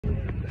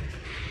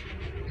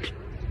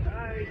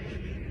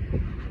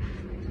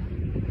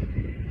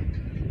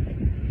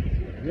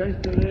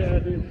Yesterday I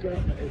did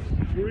something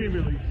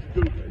extremely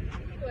stupid.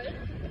 What?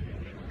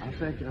 I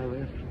think I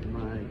left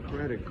my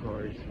credit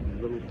cards in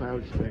a little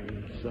pouch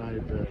thing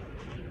inside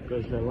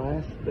because the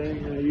last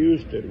thing I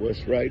used it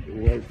was right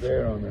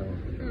there on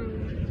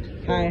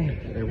the. Hi.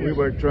 And we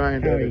were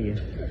trying to. How are you?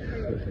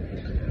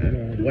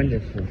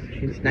 Wonderful.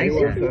 It's nice He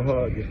wants out. a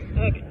hug.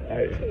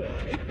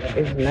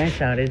 It's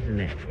nice out, isn't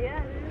it?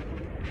 Yeah,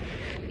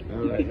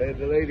 All right, let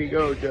the lady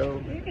go,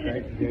 Joe. Thank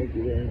you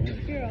very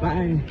much.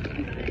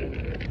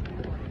 Bye.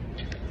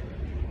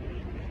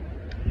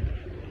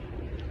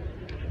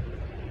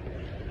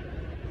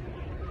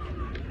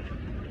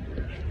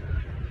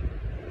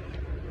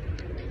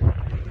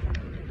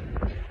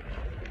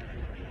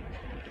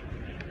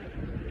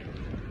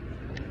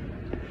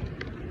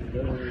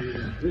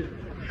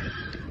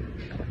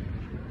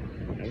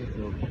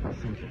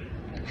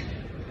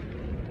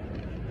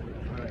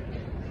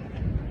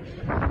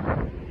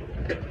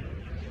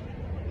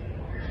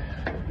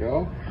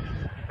 Go.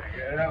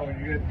 Get out when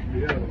you get to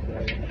the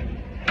other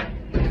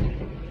side.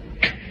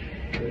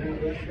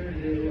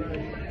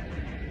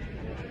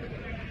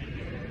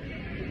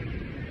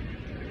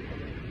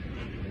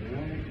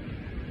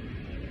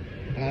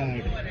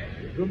 Hi.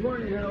 Good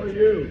morning, how are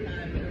you?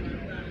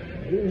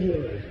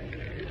 Good.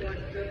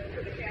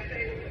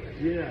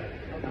 Yeah,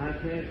 I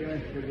think I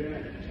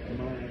forgot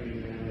my,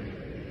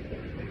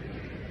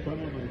 some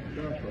of my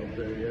stuff up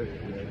there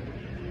yesterday.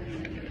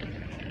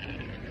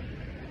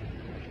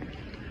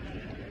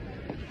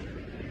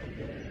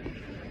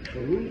 So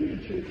who's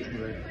the chicken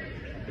right?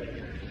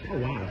 Oh,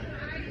 wow.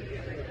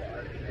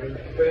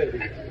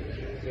 Confetti.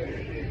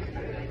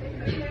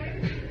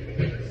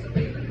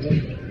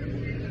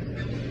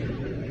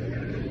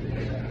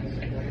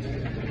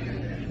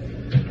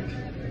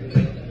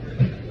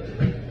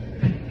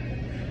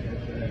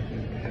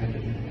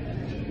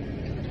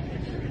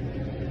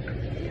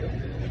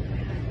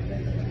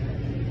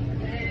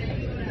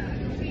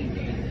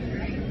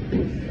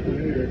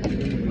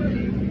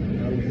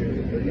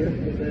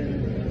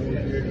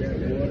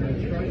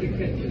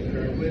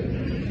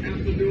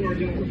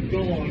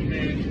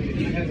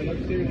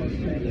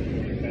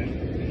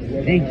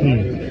 Thank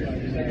you.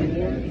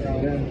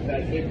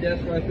 That big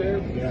desk right there?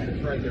 Yeah,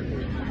 it's right there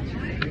for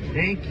you.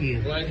 Thank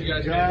you. Glad you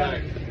guys came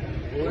back.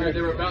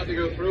 They were about to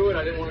go through it.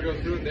 I didn't want to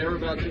go through it. They were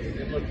about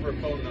to look for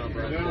a phone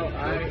number.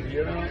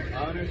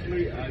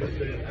 Honestly, I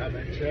said, I've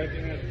been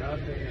checking it,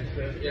 nothing. I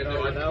said, Yeah,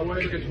 no, and I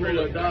went to pull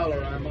 $1,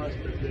 I must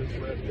have just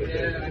left it.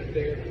 Yeah, I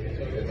figured.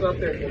 So it's up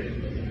there for you.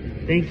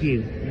 Thank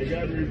you. I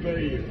got to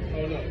repay you.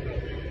 Oh, no.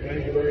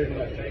 Thank you very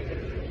much. Thank you.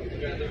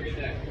 You guys have a good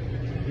day.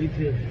 You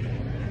too.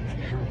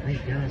 Oh,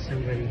 thank God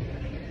somebody.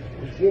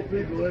 There's good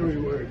people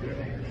everywhere,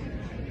 Joe.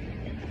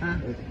 Huh?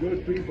 There's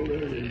good people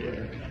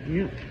everywhere.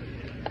 Yep.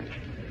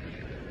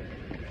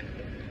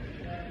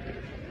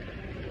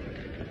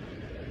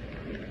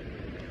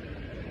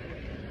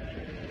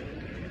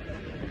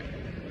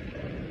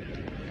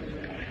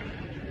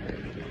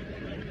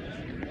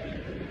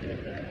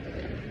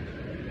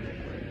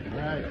 All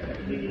right.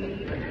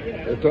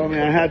 They told me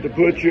I had to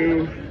put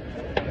you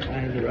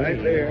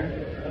right there.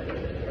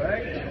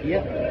 Right?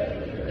 Yep.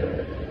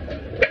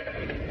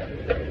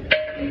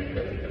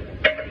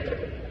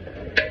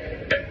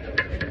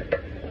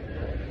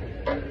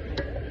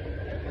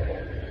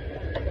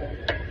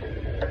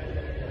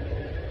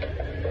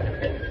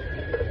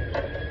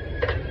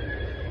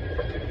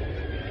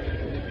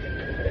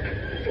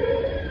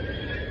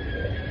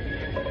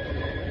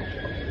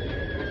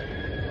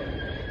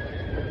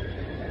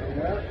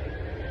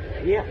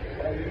 Yep.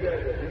 Oh, you got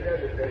it.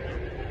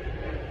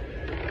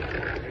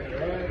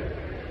 All right.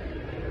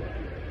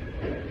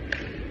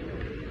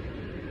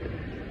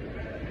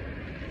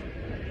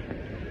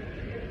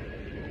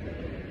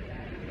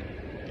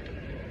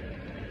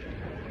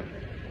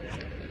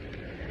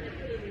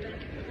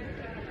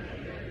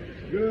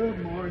 Good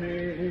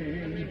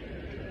morning.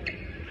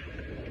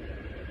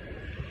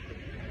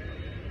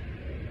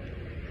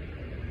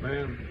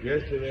 Ma'am,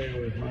 yesterday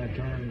was my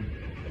turn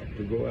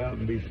to go out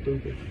and be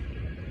stupid.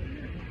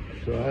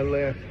 So I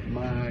left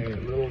my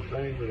little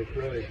thing with a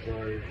credit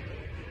card,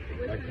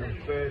 my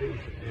confetti,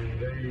 and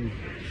they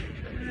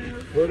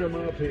put them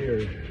up here.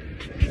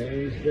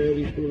 They said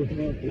he put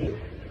them up here.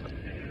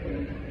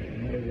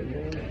 And may the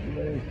Lord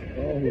bless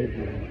all of you.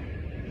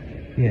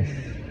 Yes.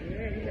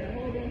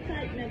 hold on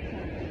tight next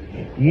time.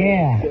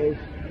 Yeah. So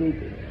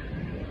stupid.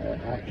 I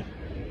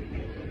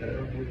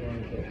don't want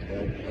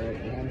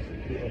to honestly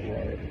feel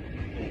hard.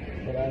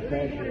 But I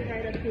thank you.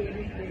 Right up here,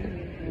 this thing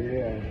here.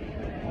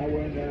 Yeah. I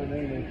went down there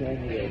and they told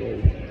me that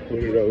they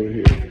put it over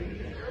here.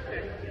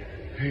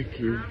 Thank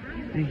you.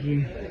 Thank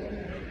you.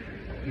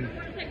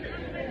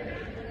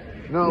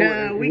 No,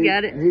 No, we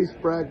got it. He's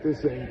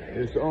practicing.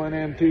 It's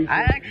O&M teaching.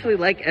 I actually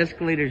like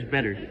escalators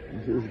better.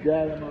 He's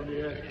got him on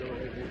the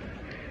escalator.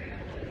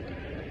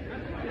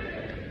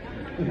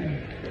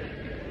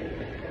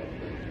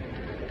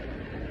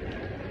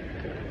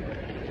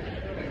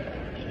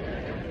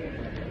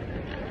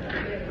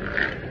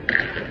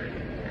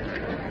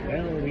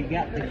 Well,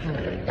 got the car.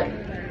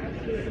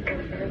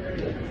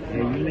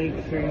 And you make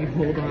sure you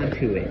hold on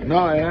to it.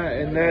 No,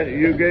 and that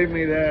you gave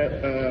me that.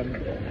 Oh,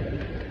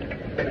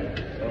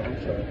 I'm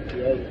sorry. The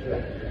other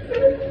side.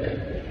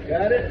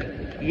 Got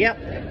it? Yep.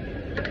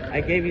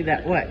 I gave you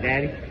that what,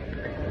 Daddy?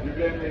 You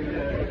gave me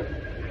the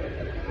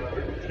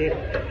Tip.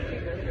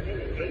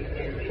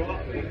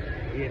 coffee.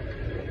 Yeah.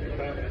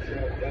 Pat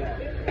myself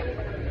down.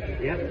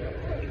 Yep.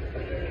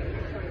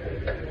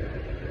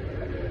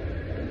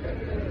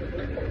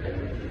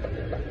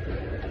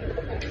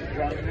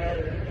 Got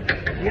another?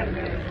 Yep.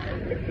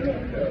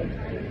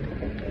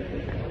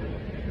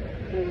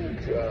 Good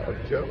job,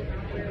 Joe.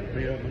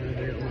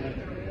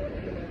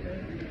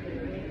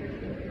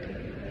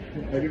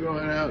 Are you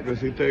going out?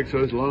 Because he takes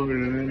us longer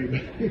than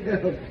anybody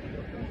else.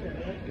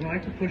 Well, I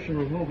can push a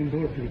revolving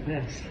door pretty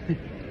fast.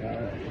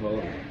 Alright,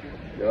 well,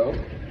 go.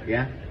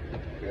 Yeah.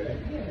 Okay.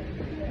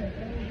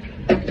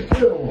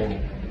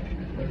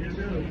 What you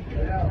doing?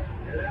 Get out.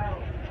 Get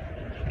out.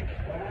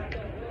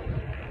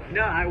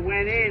 No, I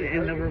went in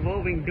and the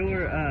revolving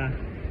door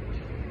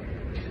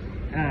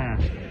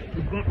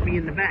bumped me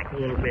in the back a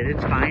little bit.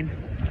 It's fine.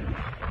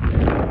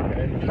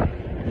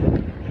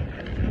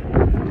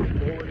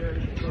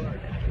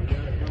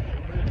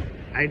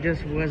 I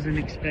just wasn't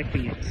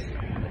expecting it.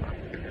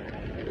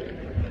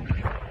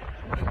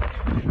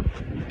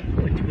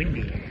 Oh, it's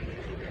windy.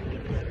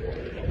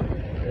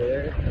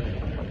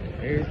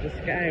 There's the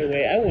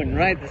Skyway. I wouldn't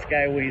ride the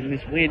Skyway in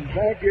this wind.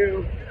 Thank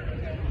you.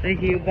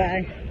 Thank you,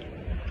 bye.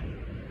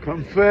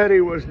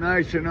 Confetti was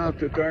nice enough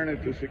to turn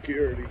it to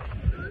security.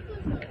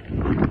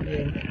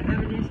 Yeah.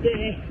 Have a nice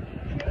day.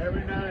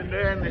 Every now and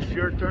then it's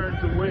your turn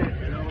to win,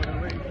 you know what I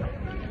mean?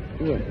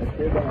 What?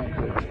 Hold on,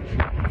 please.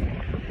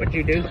 What'd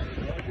you do? Why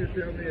don't you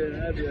tell me an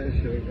address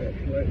of that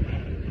place?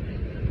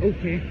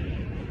 Okay.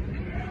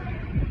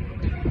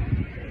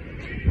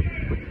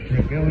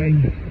 We're going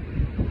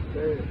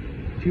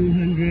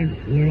 200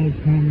 World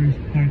Commerce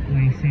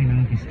Parkway, St.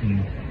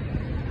 Augustine.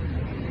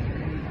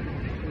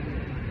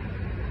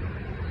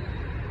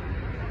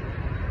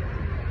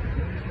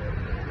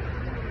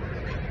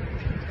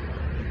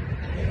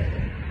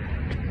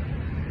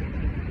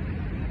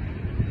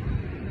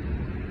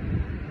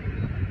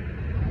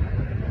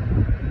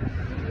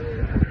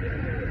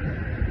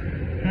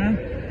 Huh?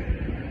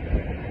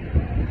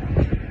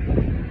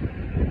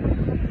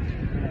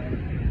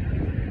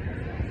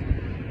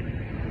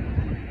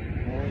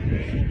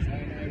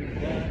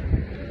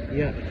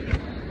 Yeah.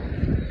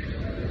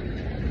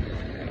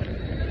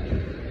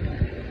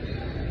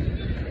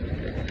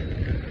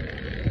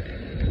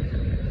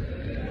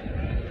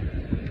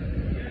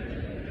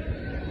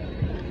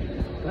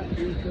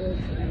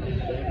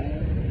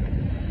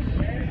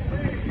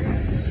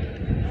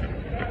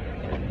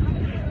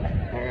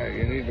 All right,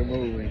 you need to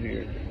move in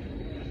here.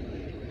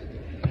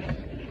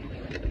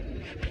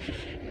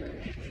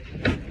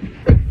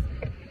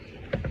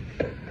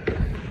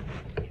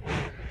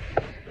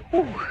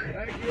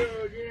 Thank you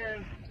again.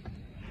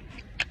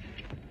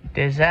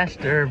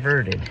 Disaster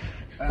averted.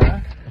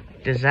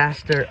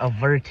 Disaster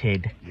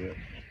averted. Yep.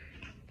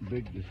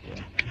 Big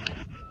disaster.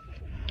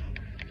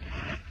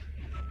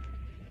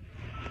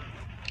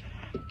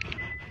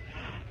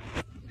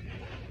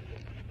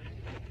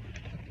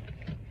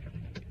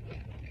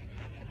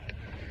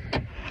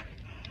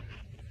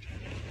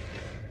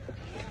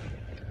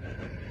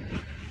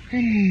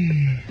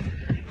 Hey.